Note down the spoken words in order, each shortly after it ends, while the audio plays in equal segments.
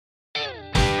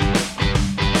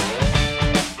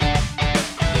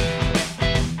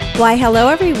Why, hello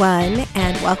everyone,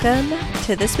 and welcome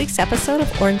to this week's episode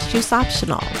of Orange Juice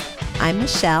Optional. I'm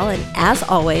Michelle, and as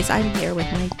always, I'm here with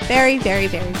my very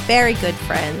good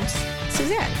friend,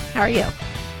 Suzanne. How are you?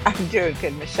 I'm doing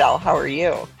good, Michelle. How are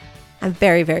you? I'm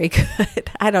very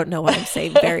good. I don't know why I'm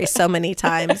saying very so many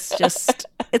times. Just,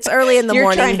 it's early in the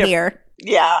morning here.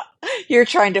 Yeah, you're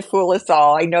trying to fool us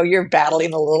all. I know you're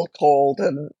battling a little cold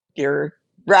and you're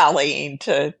rallying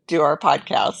to do our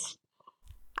podcast.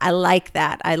 I like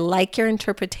that. I like your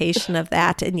interpretation of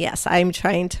that. And yes, I'm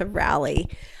trying to rally.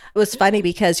 It was funny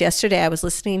because yesterday I was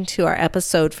listening to our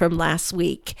episode from last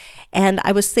week, and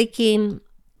I was thinking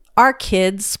our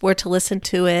kids were to listen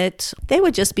to it, they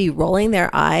would just be rolling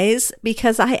their eyes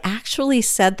because I actually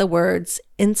said the words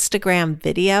Instagram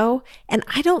video, and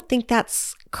I don't think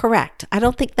that's correct. I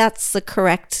don't think that's the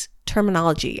correct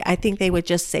terminology. I think they would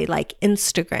just say like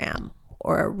Instagram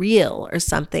or a reel or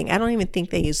something. I don't even think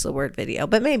they use the word video,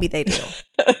 but maybe they do.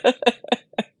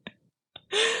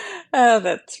 Oh,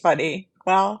 that's funny.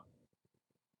 Well,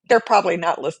 they're probably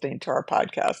not listening to our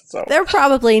podcast. So they're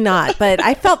probably not, but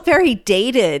I felt very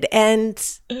dated. And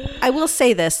I will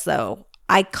say this, though.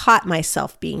 I caught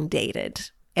myself being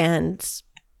dated. And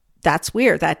that's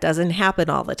weird. That doesn't happen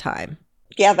all the time.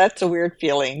 Yeah, that's a weird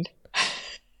feeling.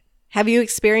 Have you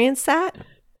experienced that?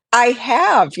 I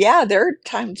have. Yeah, there are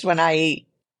times when I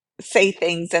say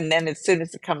things and then as soon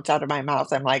as it comes out of my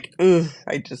mouth, I'm like, ooh,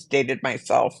 I just dated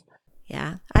myself.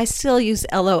 Yeah, I still use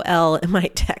LOL in my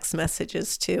text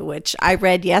messages too, which I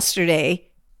read yesterday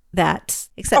that,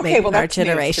 except maybe in our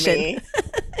generation.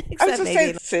 I was going to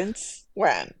say, since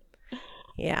when?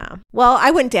 Yeah. Well,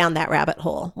 I went down that rabbit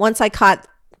hole. Once I caught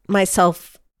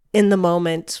myself in the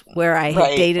moment where I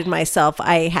had dated myself,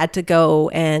 I had to go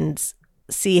and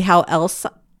see how else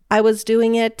I was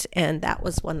doing it, and that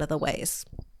was one of the ways.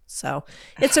 So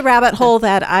it's a rabbit hole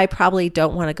that I probably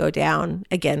don't want to go down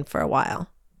again for a while.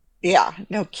 Yeah,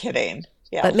 no kidding.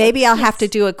 Yeah, but maybe I'll have to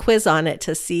do a quiz on it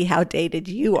to see how dated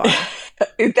you are.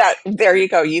 There you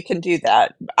go. You can do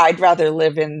that. I'd rather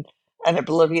live in an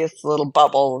oblivious little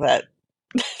bubble that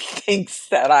thinks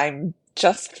that I'm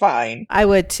just fine. I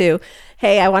would too.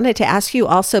 Hey, I wanted to ask you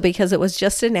also, because it was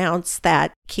just announced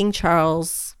that King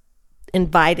Charles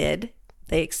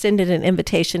they extended an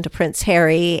invitation to Prince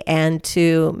Harry and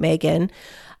to Meghan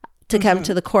to come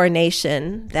to the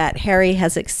coronation, that Harry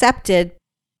has accepted,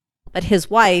 but his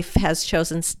wife has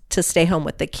chosen to stay home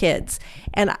with the kids.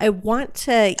 And I want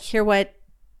to hear what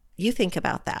you think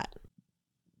about that.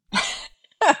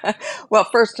 Well,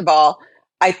 first of all,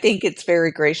 I think it's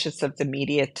very gracious of the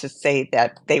media to say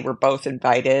that they were both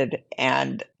invited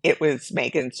and it was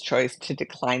Meghan's choice to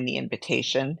decline the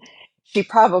invitation.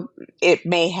 It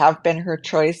may have been her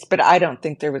choice, but I don't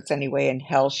think there was any way in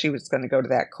hell she was going to go to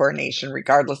that coronation,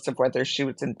 regardless of whether she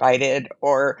was invited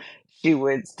or she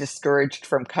was discouraged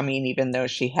from coming, even though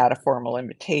she had a formal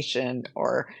invitation.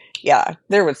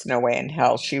 There was no way in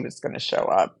hell she was going to show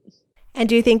up. And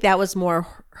do you think that was more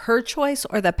her choice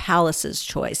or the palace's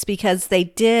choice? Because they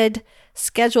did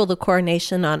schedule the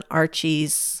coronation on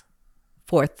Archie's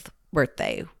 4th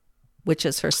birthday, which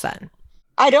is her son.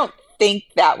 I don't think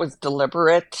that was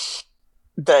deliberate,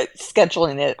 the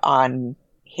scheduling it on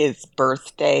his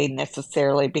birthday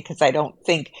necessarily, because I don't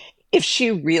think if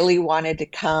she really wanted to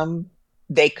come,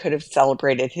 they could have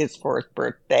celebrated his 4th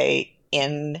birthday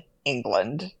in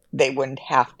England. They wouldn't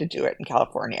have to do it in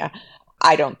California.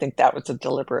 I don't think that was a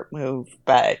deliberate move,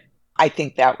 but I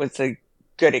think that was a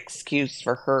good excuse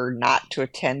for her not to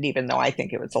attend, even though I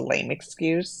think it was a lame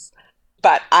excuse.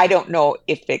 But I don't know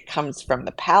if it comes from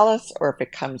the palace or if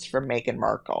it comes from Meghan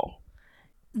Markle.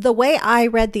 The way I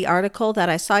read the article that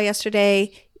I saw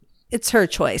yesterday, it's her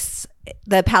choice.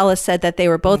 The palace said that they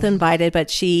were both invited, but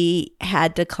she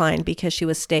had declined because she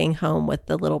was staying home with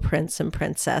the little prince and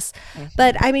princess.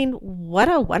 But I mean,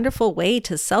 what a wonderful way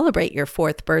to celebrate your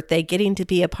 4th birthday, getting to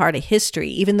be a part of history,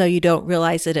 even though you don't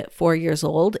realize it at 4 years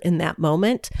old in that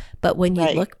moment. But when you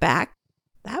look back,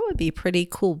 that would be a pretty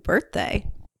cool birthday.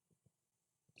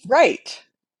 Right.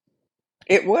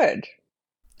 It would.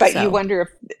 But you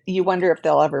wonder if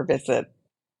they'll ever visit,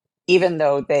 even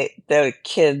though the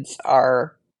kids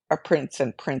are a prince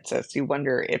and princess. You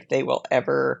wonder if they will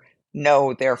ever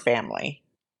know their family,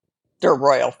 their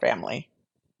royal family.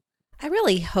 I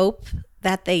really hope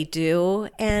that they do.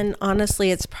 And honestly,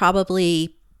 it's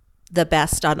probably the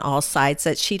best on all sides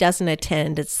that she doesn't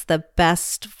attend. It's the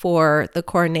best for the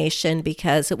coronation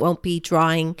because it won't be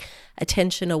drawing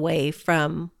attention away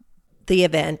from the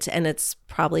event. And it's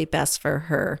probably best for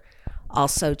her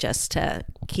also just to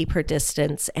keep her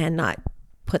distance and not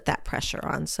put that pressure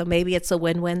on. So maybe it's a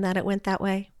win-win that it went that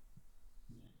way.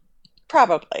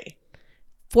 Probably.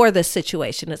 for the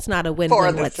situation. It's not a for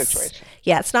win-win. the situation.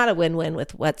 Yeah, it's not a win-win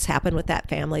with what's happened with that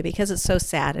family because it's so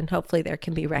sad, and hopefully there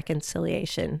can be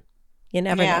reconciliation. You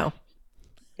never Yeah. know.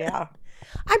 Yeah.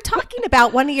 I'm talking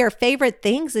about one of your favorite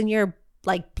things and you're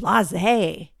like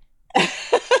blasé.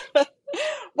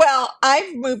 Well,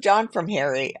 I've moved on from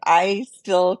Harry. I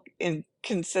still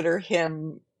consider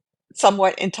him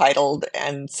somewhat entitled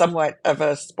and somewhat of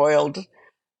a spoiled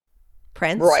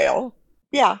Prince? royal.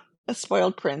 Yeah, a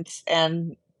spoiled prince.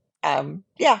 And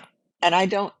yeah, and I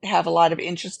don't have a lot of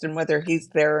interest in whether he's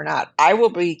there or not. I will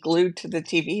be glued to the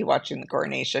TV watching the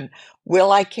coronation.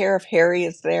 Will I care if Harry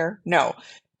is there? No.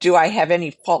 Do I have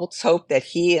any false hope that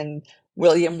he and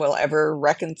William will ever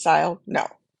reconcile? No.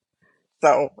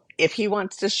 So if he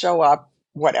wants to show up,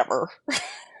 whatever.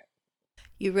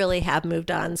 You really have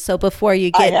moved on. So before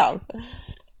you I get have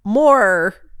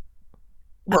more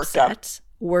worked up.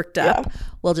 worked Yeah, up,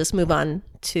 we'll just move on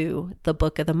to the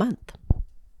book of the month.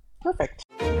 perfect.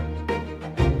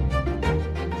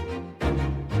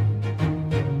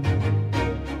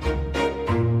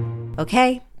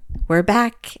 Okay, we're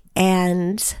back.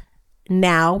 And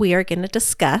now we are going to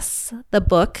discuss the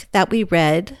book that we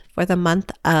read for the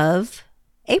month of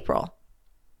April.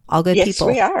 All Good Yes, People.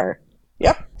 we are.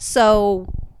 Yep.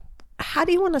 So, how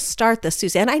do you want to start this,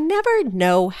 Suzanne? I never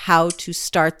know how to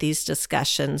start these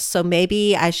discussions. So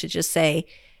maybe I should just say,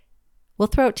 we'll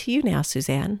throw it to you now,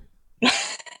 Suzanne.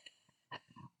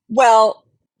 Well,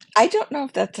 I don't know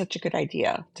if that's such a good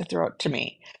idea to throw it to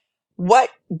me. What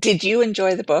did you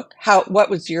enjoy the book? What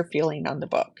was your feeling on the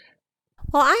book?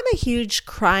 Well, I'm a huge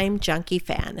crime junkie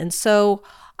fan. And so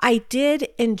I did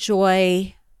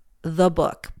enjoy the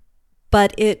book,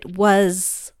 but it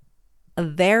was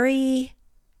very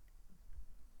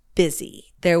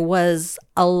busy. There was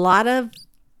a lot of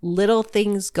little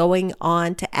things going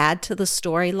on to add to the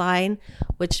storyline,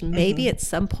 which maybe at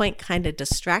some point kind of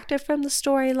distracted from the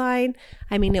storyline.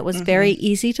 I mean, it was very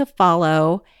easy to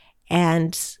follow,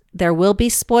 and there will be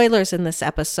spoilers in this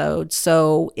episode.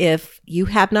 So if you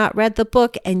have not read the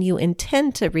book and you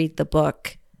intend to read the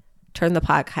book, turn the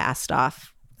podcast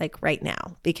off like right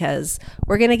now, because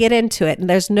we're going to get into it. And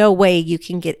there's no way you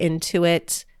can get into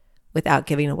it without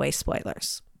giving away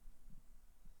spoilers.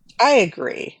 I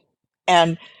agree.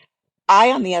 And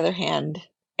I, on the other hand,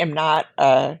 am not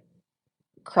a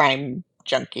crime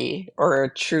junkie or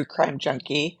a true crime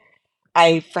junkie.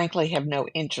 I frankly have no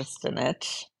interest in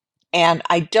it. And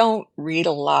I don't read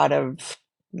a lot of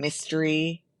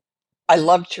mystery. I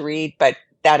love to read, but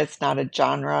that is not a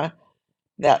genre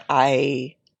that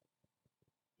I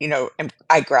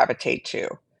gravitate to.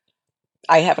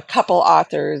 I have a couple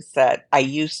authors that I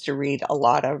used to read a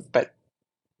lot of, but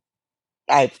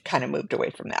I've kind of moved away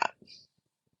from that.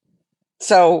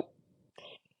 So,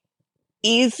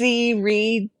 easy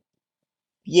read,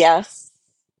 yes.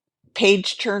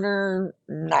 Page turner,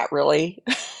 not really,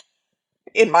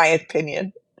 in my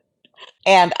opinion.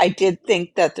 And I did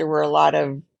think that there were a lot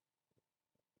of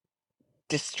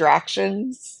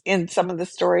distractions in some of the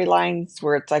storylines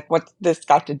where it's like, what's this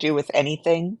got to do with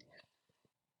anything?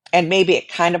 And maybe it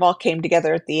kind of all came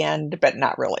together at the end, but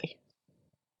not really.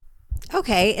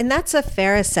 Okay, and that's a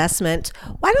fair assessment.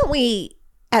 Why don't we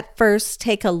at first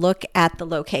take a look at the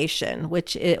location,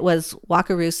 which it was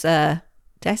Wakarusa.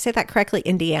 Did I say that correctly?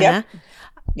 Indiana.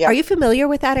 Yep. Are you familiar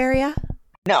with that area?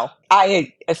 No,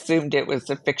 I assumed it was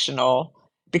a fictional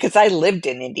because I lived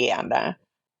in Indiana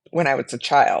when I was a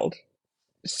child.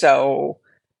 So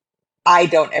I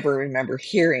don't ever remember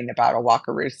hearing about a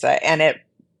Wakarusa. And at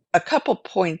a couple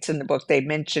points in the book, they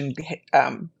mentioned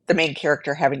the main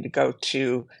character having to go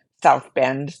to South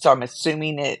Bend. So I'm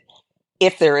assuming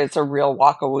if there is a real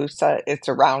Wakarusa, it's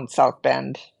around South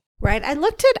Bend. Right. I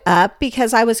looked it up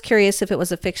because I was curious if it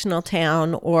was a fictional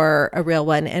town or a real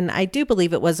one. And I do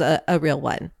believe it was a real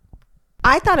one.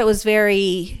 I thought it was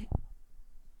very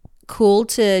cool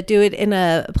to do it in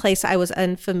a place I was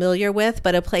unfamiliar with,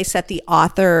 but a place that the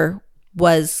author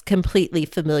was completely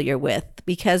familiar with,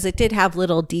 because it did have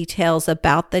little details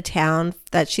about the town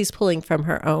that she's pulling from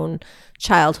her own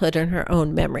childhood and her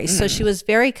own memories. So she was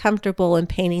very comfortable in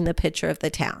painting the picture of the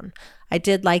town. I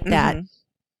did like that.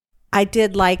 I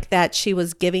did like that she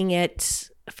was giving it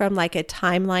from like a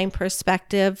timeline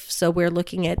perspective. So we're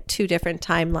looking at two different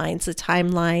timelines, the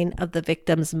timeline of the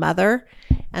victim's mother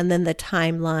and then the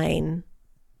timeline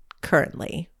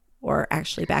currently, or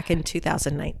actually back in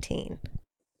 2019.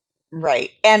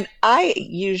 Right. And I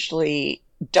usually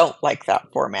don't like that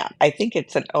format. I think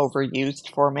it's an overused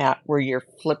format where you're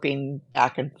flipping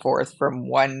back and forth from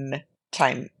one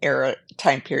time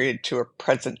period to a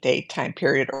present day time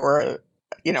period or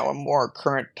a more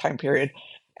current time period.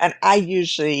 And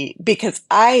because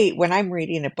when I'm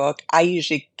reading a book, I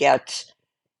usually get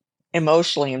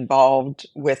emotionally involved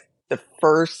with the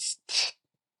first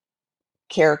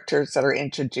characters that are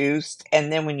introduced.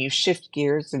 And then when you shift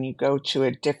gears and you go to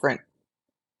a different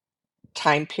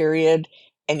time period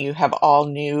and you have all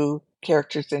new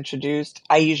characters introduced,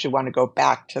 I usually want to go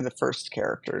back to the first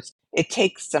characters. It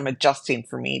takes some adjusting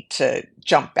for me to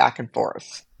jump back and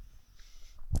forth.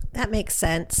 That makes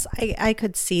sense. I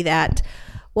could see that.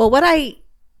 Well, what I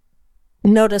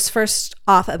noticed first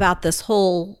off about this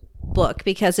whole book,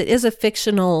 because it is a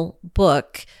fictional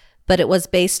book, but it was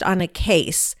based on a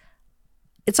case.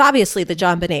 It's obviously the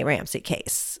JonBenét Ramsey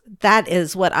case. That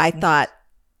is what I thought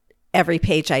every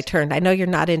page I turned. I know you're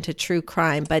not into true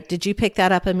crime, but did you pick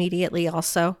that up immediately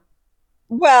also?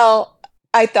 Well,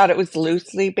 I thought it was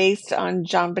loosely based on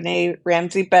JonBenét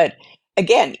Ramsey, but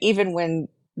again, even when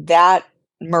that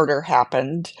murder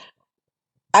happened,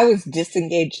 I was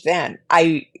disengaged then.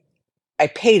 I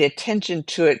paid attention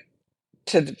to it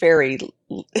to the very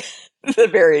the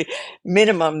very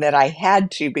minimum that I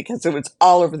had to, because it was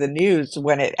all over the news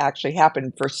when it actually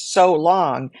happened for so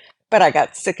long. But I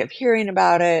got sick of hearing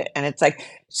about it, and it's like,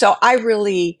 so I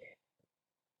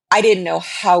didn't know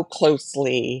how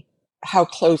closely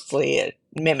it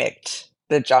mimicked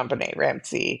the JonBenét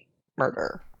Ramsey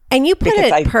murder. And you put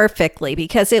Because it perfectly,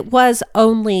 because it was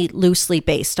only loosely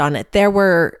based on it. There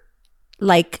were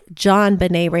like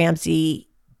JonBenét Ramsey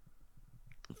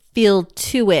feel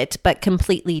to it, but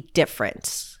completely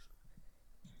different.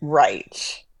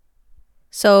 Right.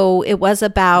 So it was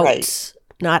about Right.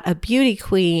 not a beauty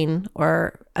queen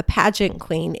or a pageant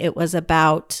queen. It was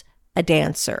about a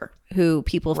dancer who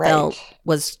people felt Right.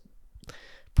 was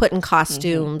put in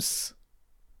costumes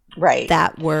Right.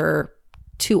 that were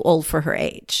too old for her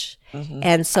age. Mhm.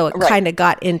 And so it Right. kind of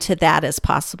got into that as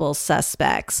possible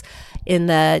suspects. In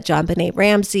the JonBenét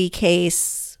Ramsey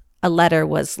case, a letter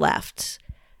was left.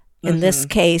 In this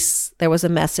case, there was a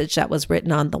message that was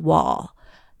written on the wall.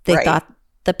 They Right. thought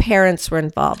the parents were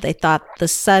involved. They thought the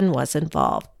son was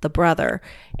involved, the brother.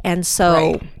 And so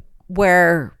Right.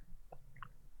 where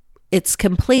it's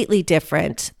completely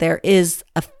different, there is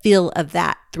a feel of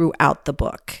that throughout the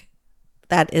book.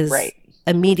 That is Right.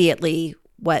 immediately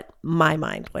what my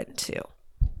mind went to.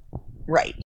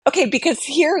 Right. Okay, because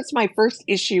here's my first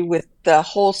issue with the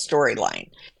whole storyline.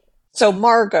 So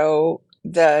Margot,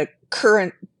 the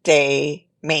current day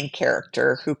main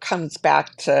character who comes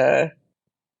back to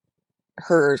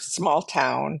her small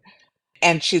town,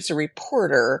 and she's a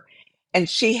reporter, and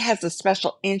she has a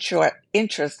special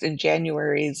interest in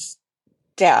January's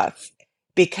death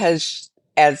because,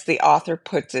 as the author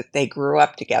puts it, they grew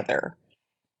up together.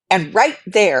 And right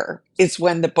there is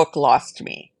when the book lost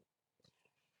me,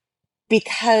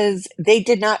 because they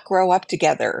did not grow up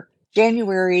together.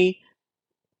 January,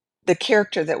 the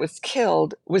character that was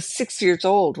killed, was 6 years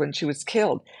old when she was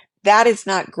killed. That is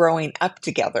not growing up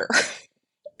together.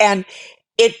 And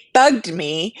it bugged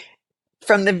me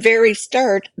from the very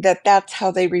start that that's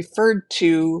how they referred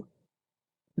to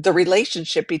the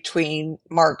relationship between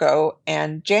Margot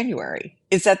and January,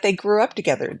 is that they grew up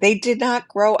together. They did not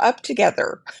grow up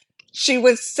together. She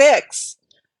was 6.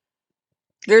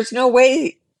 There's no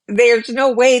way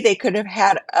they could have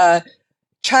had a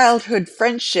childhood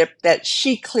friendship that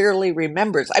she clearly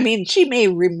remembers. I mean, she may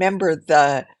remember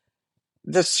the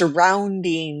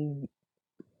surrounding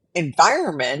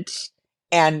environment,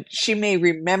 and she may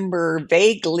remember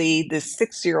vaguely the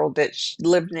 6-year-old that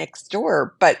lived next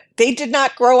door, but they did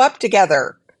not grow up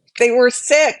together. They were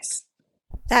 6.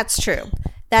 That's true.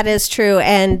 That is true.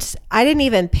 And I didn't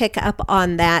even pick up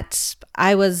on that.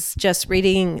 I was just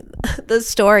reading the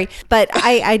story. But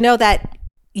I know that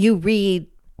you read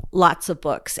lots of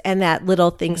books and that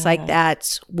little things like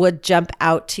that would jump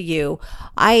out to you.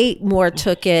 I more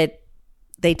took it,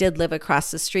 they did live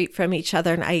across the street from each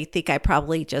other. And I think I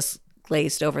probably just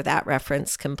glazed over that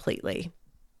reference completely.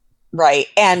 Right.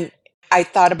 And I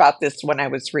thought about this when I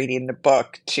was reading the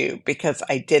book too, because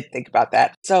I did think about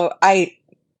that. So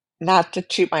not to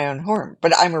toot my own horn,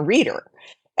 but I'm a reader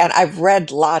and I've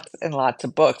read lots and lots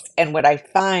of books. And what I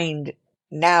find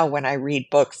now when I read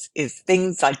books is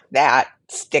things like that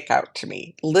stick out to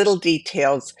me, little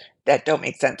details that don't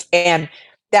make sense. And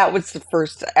that was the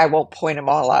first, I won't point them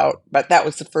all out, but that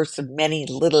was the first of many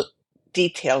little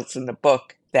details in the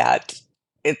book that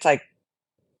it's like,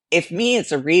 if me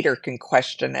as a reader can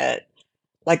question it,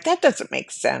 like that doesn't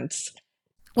make sense.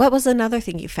 What was another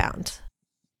thing you found?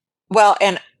 Well,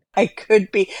 and I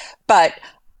could be, but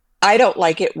I don't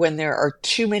like it when there are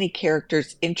too many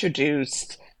characters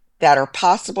introduced that are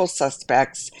possible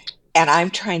suspects, and I'm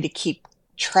trying to keep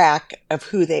track of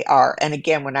who they are. And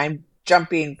again, when I'm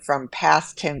jumping from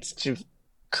past tense to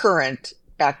current,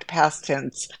 back to past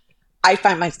tense, I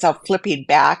find myself flipping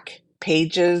back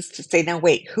pages to say, now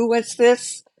wait, who was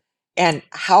this? And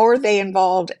how are they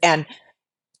involved? And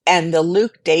the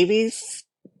Luke Davies,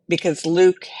 because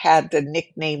Luke had the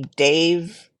nickname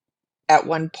Dave at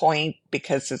one point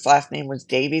because his last name was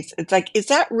Davies. It's like, is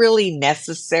that really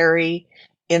necessary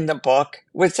in the book?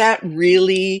 Was that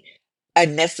really a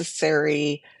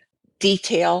necessary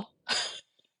detail?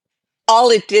 All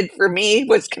it did for me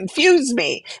was confuse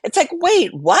me. It's like,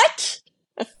 wait, what?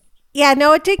 Yeah,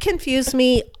 no, it did confuse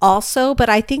me also, but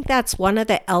I think that's one of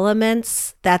the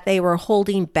elements that they were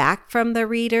holding back from the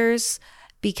readers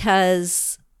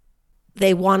because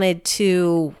they wanted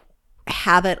to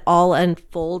have it all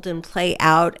unfold and play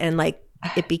out and like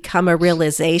it become a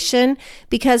realization.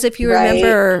 Because if you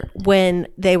remember when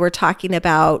they were talking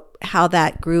about how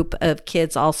that group of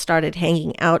kids all started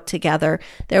hanging out together,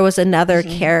 there was another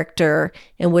character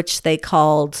in which they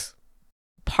called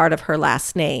part of her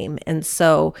last name. And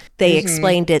so they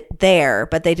explained it there,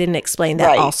 but they didn't explain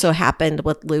that also happened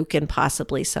with Luke and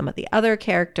possibly some of the other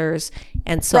characters.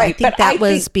 And so I think that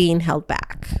was being held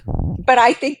back. But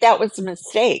I think that was a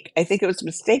mistake. I think it was a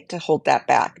mistake to hold that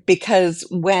back because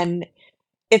when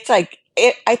it's like,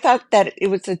 I thought that it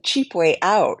was a cheap way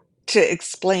out to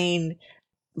explain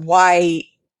why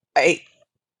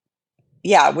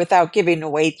without giving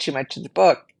away too much of the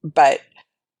book. But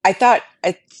I thought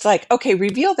it's like, okay,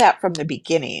 reveal that from the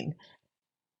beginning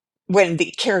when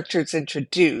the character's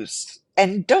introduced,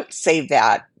 and don't save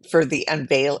that for the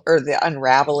unveil or the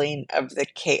unraveling of the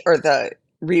case or the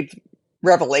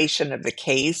revelation of the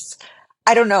case.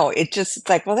 I don't know. It's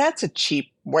like, well, that's a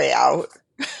cheap way out.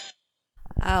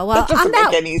 Well, that doesn't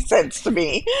make any sense to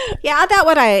me. Yeah, on that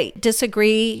one I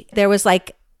disagree. There was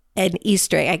like an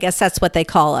Easter egg, I guess that's what they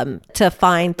call them, to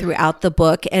find throughout the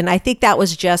book. And I think that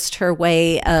was just her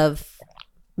way of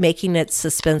making it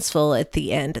suspenseful at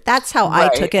the end. That's how I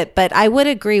took it. But I would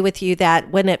agree with you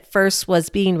that when it first was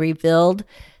being revealed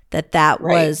that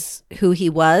was who he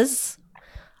was.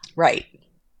 Right.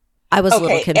 I was a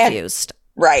little confused.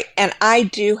 And I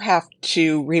do have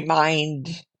to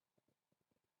remind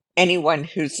anyone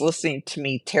who's listening to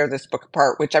me tear this book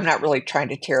apart, which I'm not really trying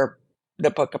to tear the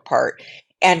book apart.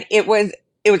 And it was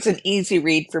an easy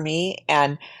read for me.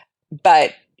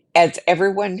 But as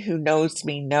everyone who knows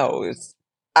me knows,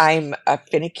 I'm a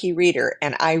finicky reader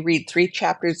and I read 3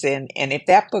 chapters in. And if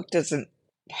that book doesn't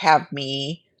have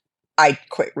me, I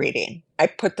quit reading. I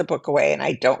put the book away and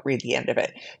I don't read the end of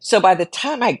it. So by the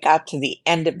time I got to the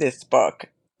end of this book,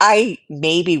 I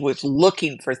maybe was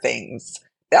looking for things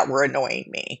that were annoying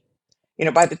me.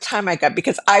 By the time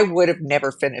because I would have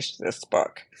never finished this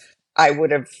book. I would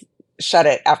have shut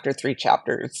it after 3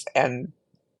 chapters and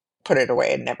put it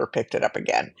away and never picked it up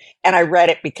again. And I read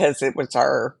it because it was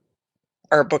our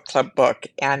book club book.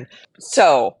 And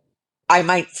so I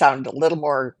might sound a little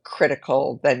more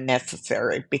critical than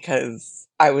necessary because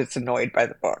I was annoyed by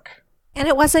the book. And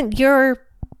it wasn't your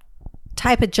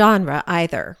type of genre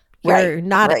either. You're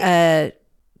not a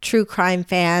true crime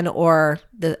fan or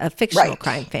a fictional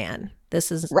crime fan.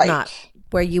 This is not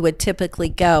where you would typically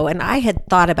go. And I had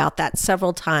thought about that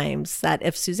several times, that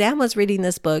if Suzanne was reading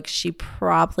this book, she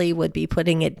probably would be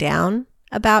putting it down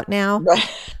about now.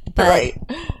 But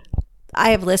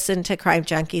I have listened to Crime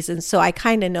Junkies, and so I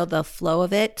kind of know the flow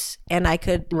of it. And I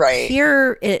could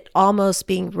hear it almost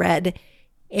being read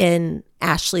in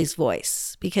Ashley's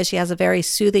voice because she has a very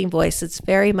soothing voice. It's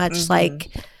very much like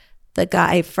the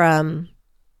guy from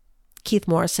Keith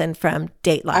Morrison from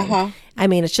Dateline. I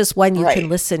mean, it's just one you can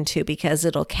listen to because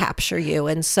it'll capture you.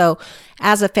 And so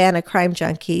as a fan of Crime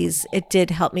Junkies, it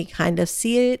did help me kind of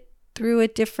see it through a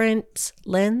different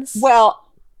lens. Well,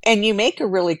 and you make a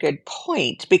really good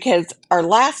point because our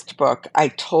last book, I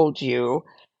told you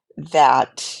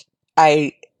that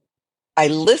I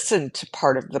listened to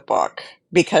part of the book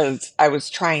because I was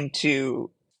trying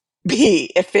to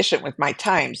be efficient with my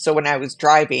time. So when I was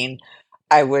driving,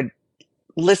 I would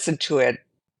listen to it.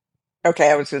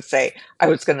 Okay, I was going to say I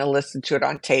was going to listen to it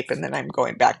on tape, and then I'm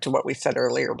going back to what we said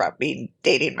earlier about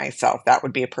dating myself. That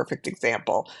would be a perfect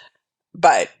example.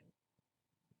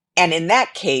 And in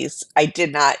that case,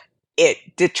 it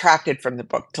detracted from the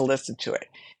book to listen to it.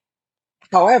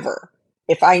 However,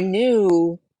 if I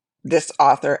knew this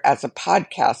author as a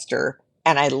podcaster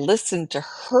and I listened to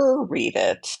her read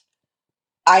it,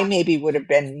 I maybe would have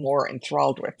been more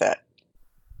enthralled with it.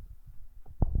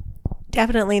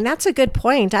 Definitely. And that's a good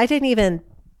point. I didn't even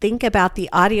think about the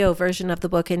audio version of the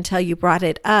book until you brought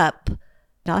it up.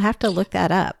 I'll have to look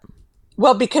that up.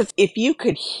 Well, because if you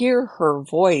could hear her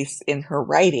voice in her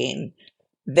writing,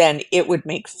 then it would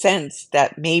make sense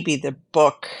that maybe the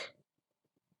book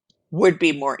would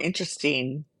be more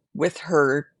interesting with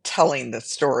her telling the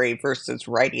story versus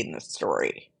writing the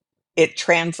story. It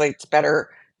translates better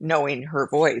knowing her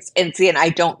voice. And see, and I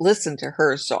don't listen to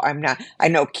her, so I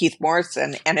know Keith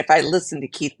Morrison, and if I listened to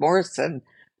Keith Morrison,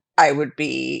 I would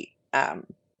be,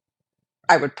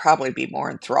 I would probably be more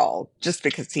enthralled just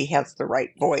because he has the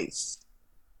right voice.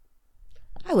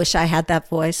 I wish I had that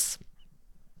voice.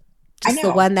 I Just the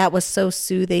know, one that was so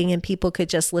soothing and people could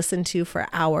just listen to for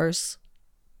hours.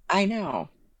 I know,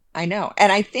 I know.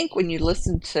 And I think when you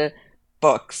listen to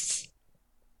books,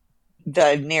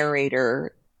 the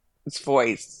narrator's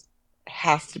voice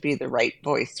has to be the right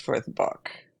voice for the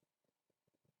book.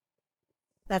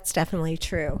 That's definitely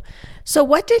true. So,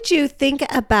 what did you think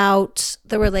about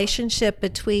the relationship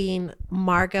between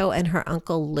Margot and her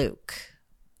uncle Luke?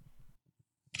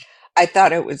 I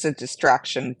thought it was a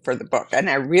distraction for the book, and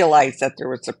I realized that there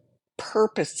was a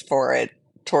purpose for it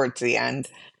towards the end,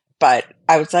 but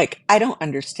I was like, I don't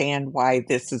understand why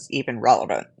this is even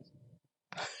relevant.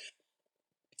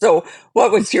 So,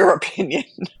 what was your opinion?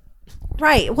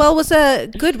 Right. Well, it was a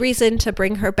good reason to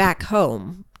bring her back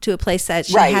home to a place that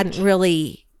she hadn't Right,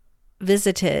 really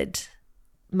visited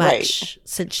right, much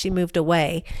since she moved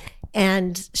away.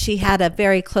 And she had a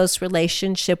very close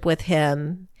relationship with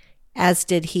him, as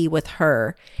did he with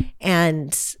her.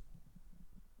 And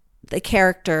the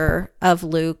character of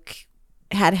Luke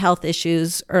had health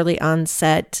issues, early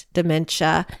onset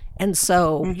dementia. And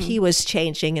so hmm he was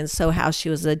changing. And so how she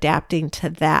was adapting to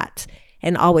that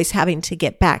and always having to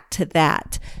get back to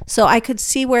that. So I could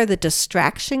see where the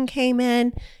distraction came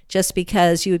in, just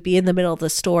because you would be in the middle of the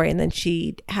story and then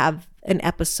she'd have an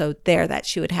episode there that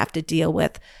she would have to deal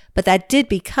with. But that did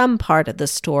become part of the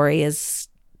story, is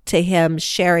to him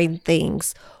sharing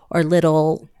things or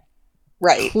little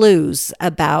right, clues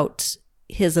about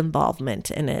his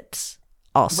involvement in it,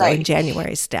 also in right,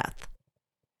 January's death.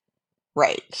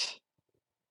 right.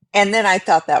 And then I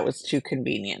thought that was too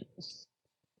convenient.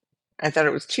 I thought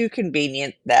it was too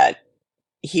convenient that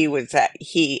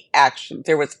he actually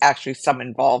there was actually some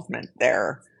involvement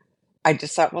there. I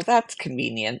just thought, well, that's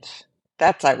convenient.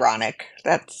 That's ironic.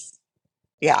 That's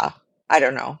yeah. I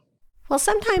don't know. Well,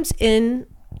 sometimes in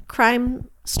crime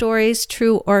stories,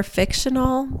 true or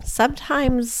fictional,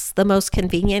 sometimes the most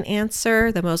convenient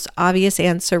answer, the most obvious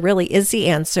answer really is the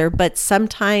answer, but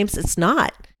sometimes it's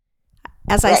not.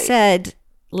 As I Right, said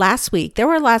last week, there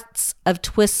were lots of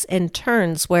twists and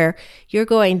turns where you're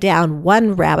going down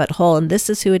one rabbit hole and this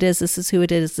is who it is, this is who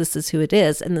it is, this is who it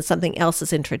is, and then something else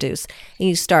is introduced and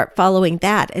you start following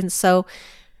that. And so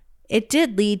it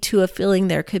did lead to a feeling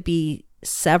there could be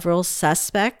several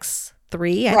suspects,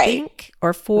 three, I right, think,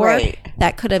 or four, right.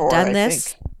 that could have Four, done I this.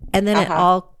 think. And then Uh it huh.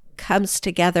 all comes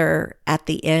together at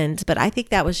the end. But I think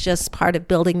that was just part of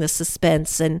building the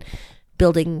suspense and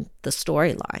building the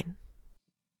storyline.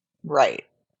 Right.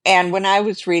 And when I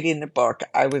was reading the book,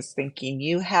 I was thinking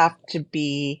you have to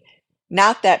be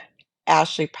not that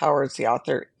Ashley Powers, the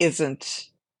author, isn't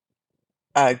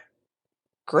a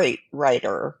great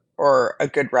writer or a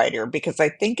good writer because I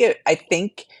think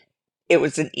it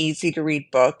was an easy to read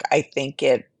book. I think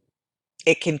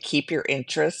it can keep your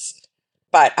interest.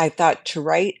 But I thought to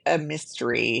write a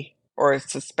mystery or a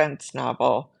suspense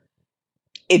novel,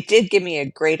 it did give me a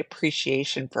great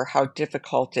appreciation for how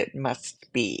difficult it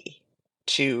must be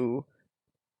to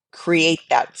create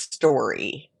that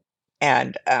story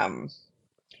and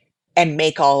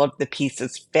make all of the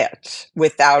pieces fit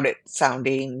without it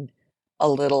sounding a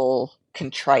little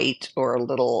contrite or a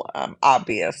little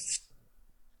obvious.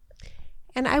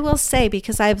 And I will say,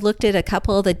 because I've looked at a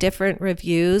couple of the different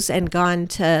reviews and gone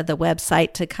to the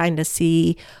website to kind of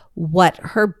see what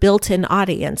her built in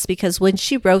audience, because when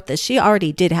she wrote this, she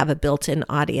already did have a built in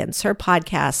audience. Her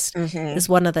podcast Hmm. is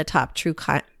one of the top true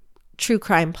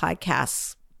crime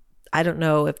podcasts. I don't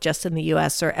know if just in the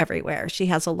US or everywhere. She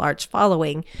has a large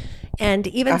following. And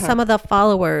even Uh-huh. some of the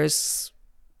followers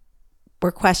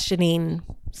were questioning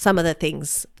some of the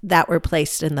things that were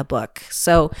placed in the book.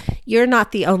 So you're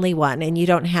not the only one, and you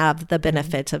don't have the Mhm.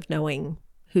 benefit of knowing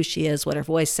who she is, what her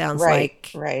voice sounds Right,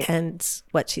 like, right. and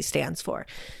what she stands for.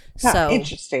 Huh, So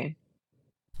interesting.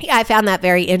 yeah, I found that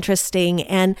very interesting.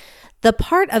 And the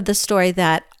part of the story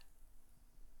that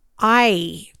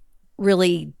I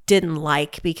really didn't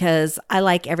like, because I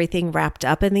like everything wrapped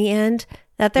up in the end,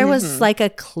 that there was Hmm. like a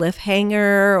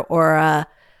cliffhanger or a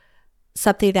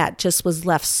something that just was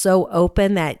left so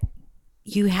open that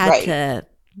you had Right, to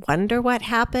wonder what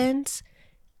happened,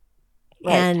 right,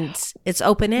 and it's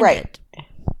open right, ended.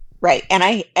 right. And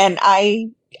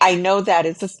I know that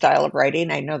is a style of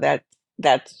writing. I know that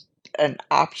that's an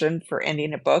option for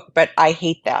ending a book, but I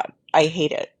hate that. I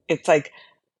hate it. It's like,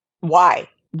 why?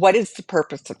 What is the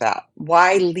purpose of that?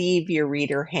 Why leave your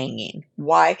reader hanging?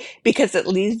 Why? Because it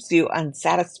leaves you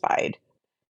unsatisfied.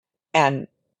 And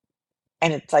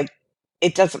it's like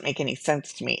it doesn't make any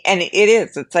sense to me. And it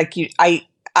is. It's like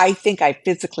I think I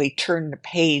physically turned the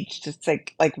page to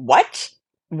think like what?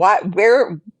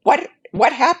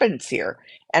 What happens here?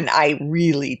 And I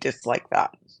really dislike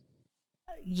that.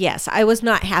 Yes, I was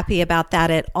not happy about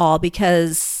that at all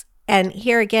because, and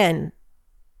here again,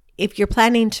 if you're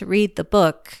planning to read the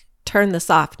book, turn this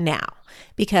off now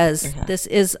because this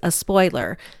is a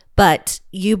spoiler, but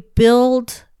you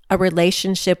build a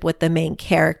relationship with the main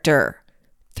character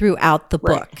throughout the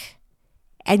book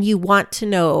and you want to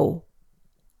know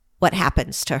what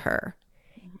happens to her.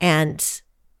 And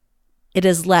it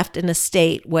is left in a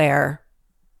state where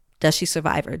does she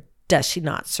survive or does she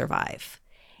not survive?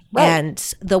 Right.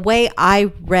 And the way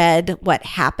I read what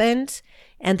happened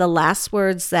and the last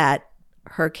words that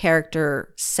her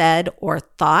character said or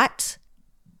thought,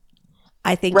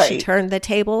 I think she turned the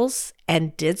tables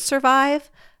and did survive,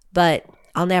 but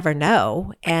I'll never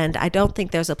know. And I don't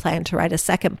think there's a plan to write a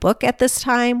second book at this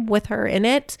time with her in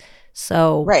it.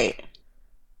 So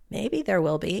maybe there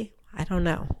will be. I don't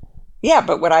know. Yeah,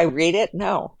 but would I read it?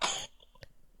 No.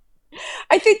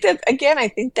 I think that, again,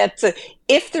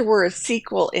 if there were a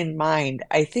sequel in mind,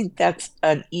 I think that's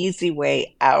an easy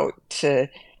way out to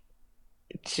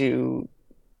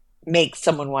make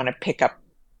someone want to pick up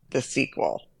the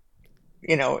sequel,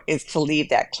 is to leave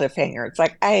that cliffhanger. It's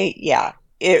like,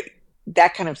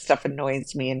 that kind of stuff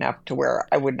annoys me enough to where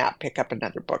I would not pick up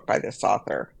another book by this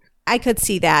author. I could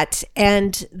see that.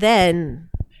 And then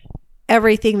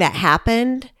everything that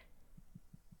happened,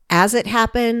 as it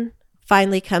happened,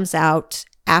 finally comes out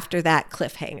after that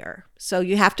cliffhanger. So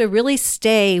you have to really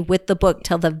stay with the book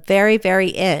till the very,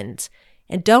 very end.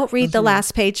 And don't read the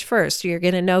last page first. You're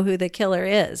going to know who the killer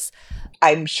is.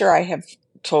 I'm sure I have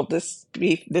told this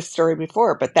story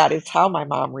before, but that is how my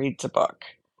mom reads a book.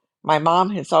 My mom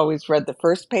has always read the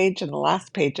first page and the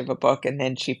last page of a book, and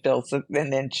then she fills it,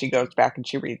 and then she goes back and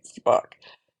she reads the book.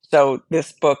 So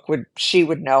this book she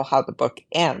would know how the book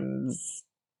ends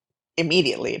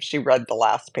immediately if she read the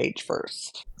last page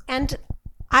first. And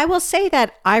I will say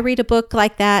that I read a book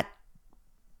like that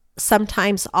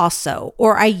sometimes also,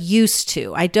 or I used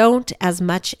to. I don't as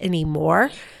much anymore,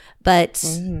 but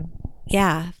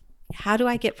yeah. How do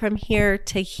I get from here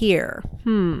to here?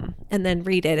 And then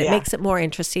read it. It makes it more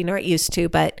interesting, or it used to,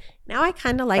 but now I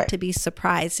kind of like to be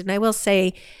surprised. And I will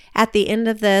say at the end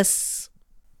of this,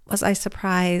 was I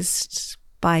surprised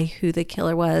by who the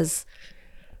killer was?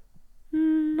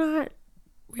 Not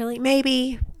really.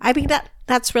 Maybe. I mean,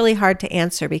 that's really hard to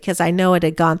answer because I know it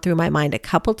had gone through my mind a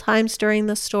couple times during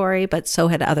the story, but so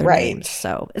had other names.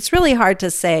 So it's really hard to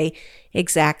say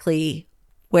exactly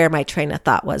where my train of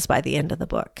thought was by the end of the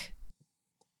book.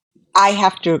 I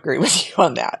have to agree with you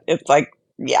on that. It's like,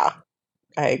 yeah,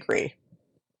 I agree.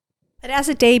 But as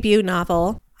a debut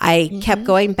novel, I kept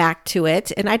going back to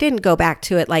it. And I didn't go back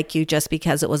to it like you just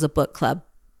because it was a book club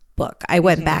book. I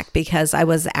went back because I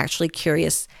was actually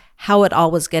curious how it all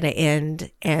was going to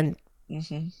end and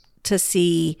to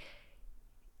see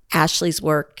Ashley's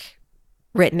work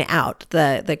written out.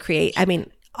 I mean,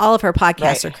 all of her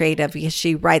podcasts are creative because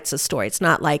she writes a story. It's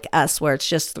not like us where it's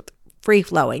just free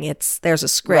flowing. There's a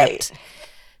script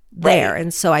there.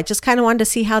 And so I just kind of wanted to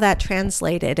see how that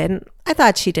translated. And I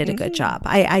thought she did a good job.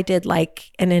 I did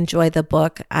like and enjoy the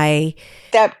book.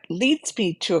 That leads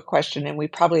me to a question, and we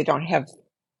probably don't have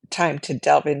time to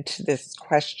delve into this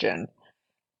question,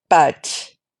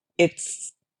 but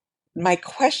my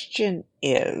question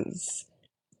is,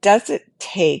 does it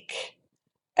take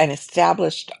an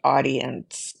established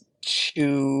audience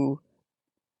to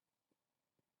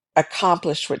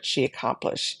accomplish what she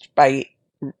accomplished by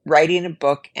writing a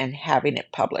book and having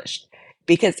it published?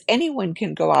 Because anyone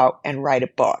can go out and write a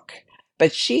book,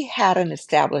 but she had an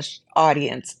established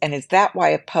audience. And is that why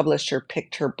a publisher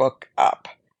picked her book up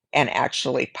and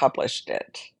actually published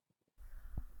it?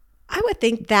 I would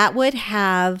think that would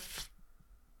have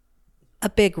a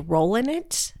big role in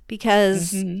it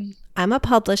because I'm a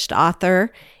published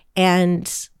author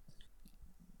and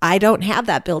I don't have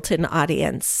that built-in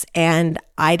audience, and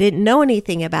I didn't know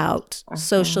anything about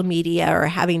social media or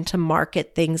having to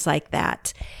market things like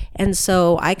that. And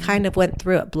so I kind of went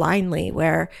through it blindly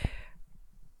where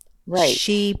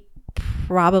she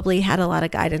probably had a lot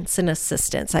of guidance and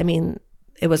assistance. I mean,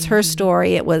 it was her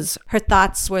story. It was her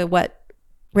thoughts were what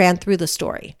ran through the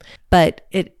story. But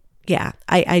I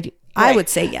would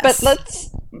say yes.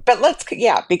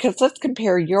 Because let's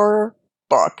compare your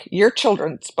book, your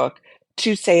children's book,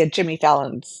 to say a Jimmy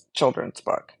Fallon's children's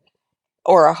book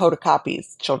or a Hoda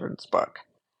Kotb's children's book.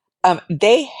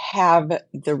 They have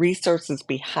the resources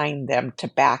behind them to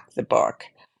back the book.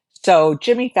 So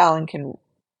Jimmy Fallon can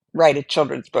write a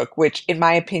children's book, which in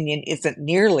my opinion isn't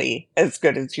nearly as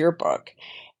good as your book.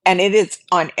 And it is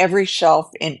on every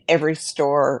shelf in every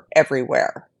store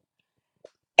everywhere.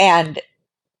 And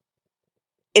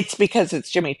it's because it's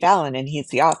Jimmy Fallon and he's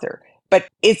the author. But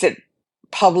is it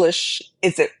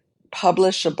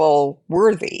publishable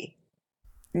worthy?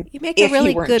 You make a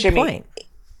really good point.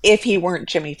 If he weren't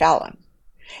Jimmy Fallon.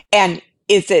 And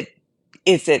is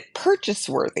it purchase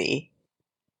worthy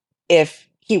if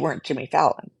he weren't Jimmy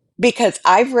Fallon? Because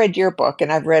I've read your book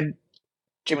and I've read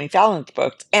Jimmy Fallon's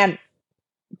books, and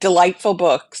delightful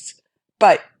books,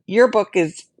 but your book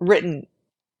is written,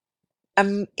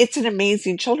 it's an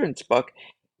amazing children's book.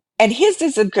 And his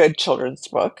is a good children's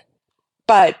book,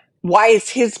 but why is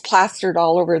his plastered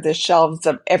all over the shelves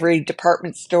of every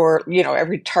department store,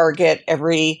 every Target,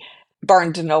 every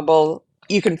Barnes and Noble?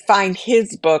 You can find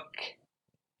his book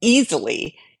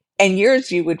easily, and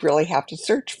yours you would really have to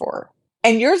search for.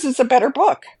 And yours is a better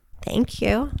book. Thank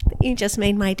you. You just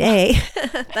made my day.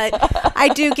 But I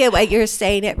do get what you're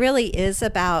saying. It really is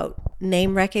about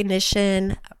name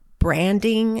recognition,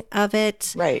 branding of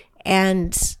it. Right.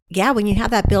 And yeah, when you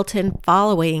have that built-in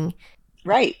following,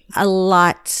 right, a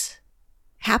lot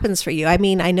happens for you. I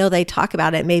mean, I know they talk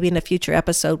about it maybe in a future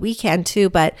episode. We can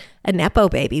too, but a Nepo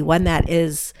baby, one that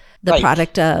is the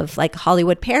product of like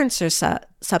Hollywood parents or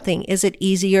something, is it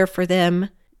easier for them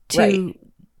to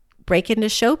break into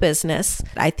show business?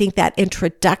 I think that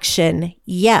introduction,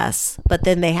 yes, but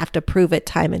then they have to prove it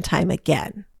time and time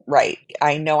again. Right.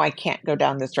 I know I can't go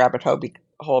down this rabbit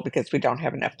hole because we don't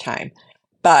have enough time.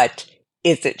 But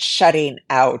is it shutting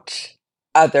out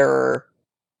other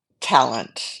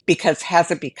talent? Because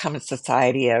has it become a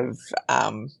society of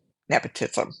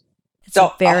nepotism? It's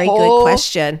a very good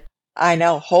question. I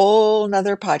know, whole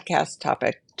nother podcast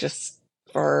topic just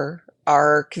for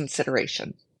our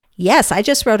consideration. Yes, I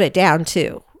just wrote it down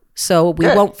too. So we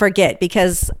won't forget,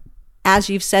 because as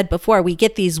you've said before, we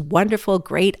get these wonderful,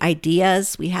 great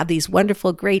ideas. We have these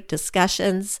wonderful, great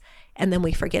discussions, and then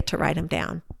we forget to write them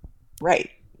down. Right.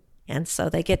 And so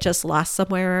they get just lost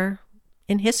somewhere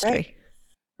in history.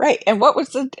 Right. And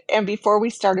before we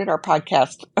started our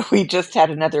podcast, we just had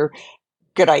another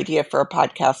good idea for a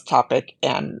podcast topic,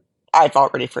 and I've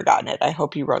already forgotten it. I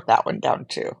hope you wrote that one down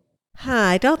too.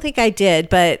 I don't think I did,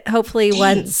 but hopefully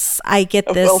once I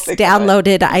get this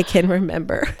downloaded, I can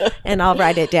remember and I'll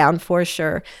write it down for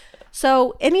sure.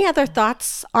 So any other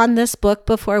thoughts on this book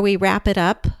before we wrap it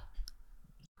up?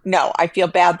 No, I feel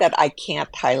bad that I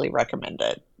can't highly recommend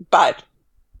it. But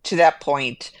to that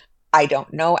point, I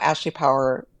don't know Ashley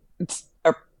Powers. Is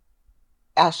it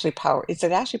Ashley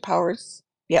Powers?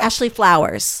 Yeah. Ashley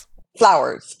Flowers.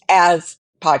 As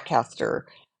podcaster.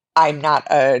 I'm not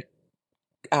a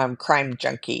crime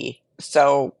junkie,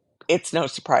 so it's no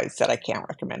surprise that I can't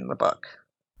recommend the book.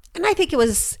 And I think it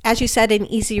was, as you said, an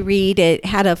easy read. It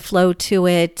had a flow to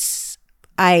it.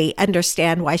 I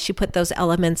understand why she put those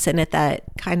elements in it that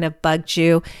kind of bugged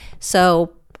you.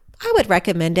 So I would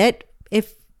recommend it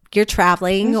if you're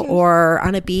traveling or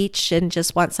on a beach and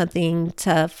just want something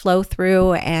to flow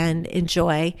through and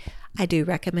enjoy. I do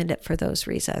recommend it for those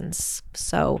reasons.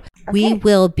 So we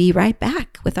will be right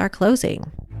back with our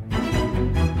closing.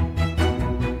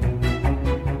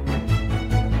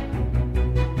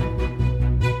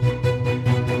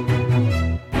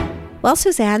 Well,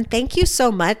 Suzanne, thank you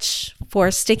so much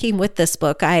for sticking with this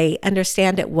book. I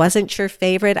understand it wasn't your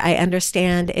favorite. I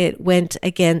understand it went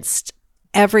against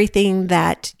everything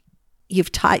that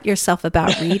you've taught yourself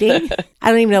about reading.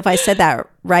 I don't even know if I said that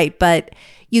right, but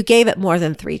you gave it more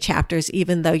than 3 chapters,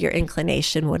 even though your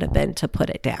inclination would have been to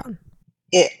put it down.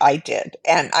 I did.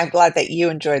 And I'm glad that you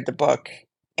enjoyed the book.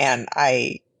 And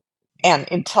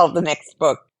until the next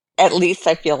book, at least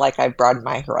I feel like I've broadened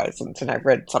my horizons and I've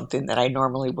read something that I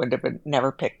normally would have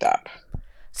never picked up.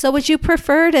 So would you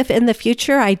prefer it if in the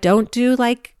future I don't do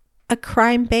like a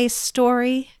crime-based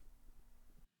story?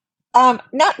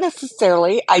 Not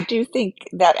necessarily. I do think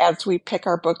that as we pick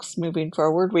our books moving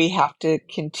forward, we have to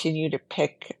continue to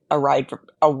pick a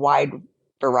wide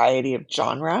variety of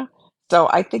genre. So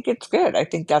I think it's good. I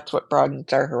think that's what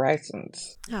broadens our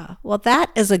horizons. Oh, well, that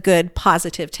is a good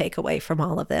positive takeaway from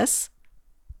all of this.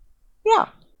 Yeah.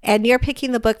 And you're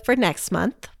picking the book for next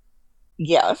month.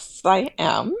 Yes, I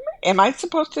am. Am I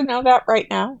supposed to know that right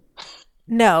now?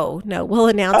 No. We'll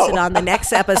announce it on the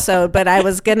next episode, but I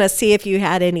was going to see if you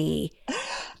had any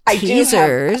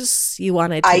teasers you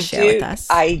wanted to share with us.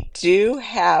 I do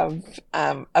have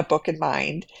a book in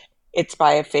mind, It's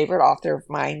by a favorite author of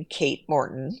mine, Kate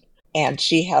Morton, and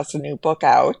she has a new book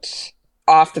out.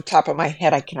 Off the top of my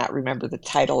head, I cannot remember the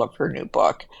title of her new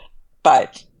book,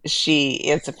 but she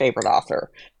is a favorite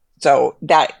author. So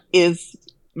that is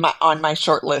on my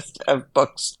short list of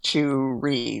books to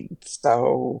read.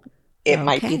 So it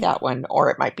might be Okay. that one, or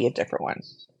it might be a different one.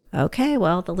 Okay,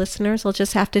 well, the listeners will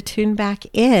just have to tune back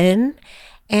in.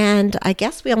 And I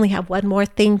guess we only have one more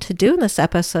thing to do in this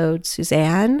episode,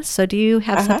 Suzanne. So do you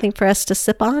have Uh-huh. something for us to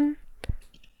sip on?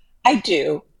 I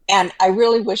do. And I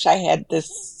really wish I had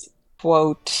this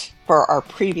quote for our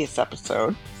previous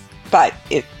episode, but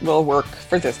it will work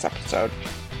for this episode.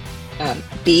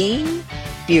 Being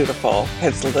beautiful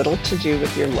has little to do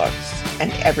with your looks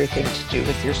and everything to do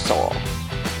with your soul.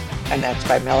 And that's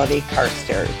by Melody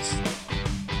Carstairs.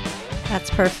 That's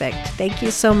perfect. Thank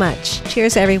you so much.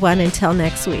 Cheers, everyone. Until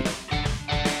next week.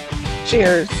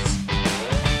 Cheers.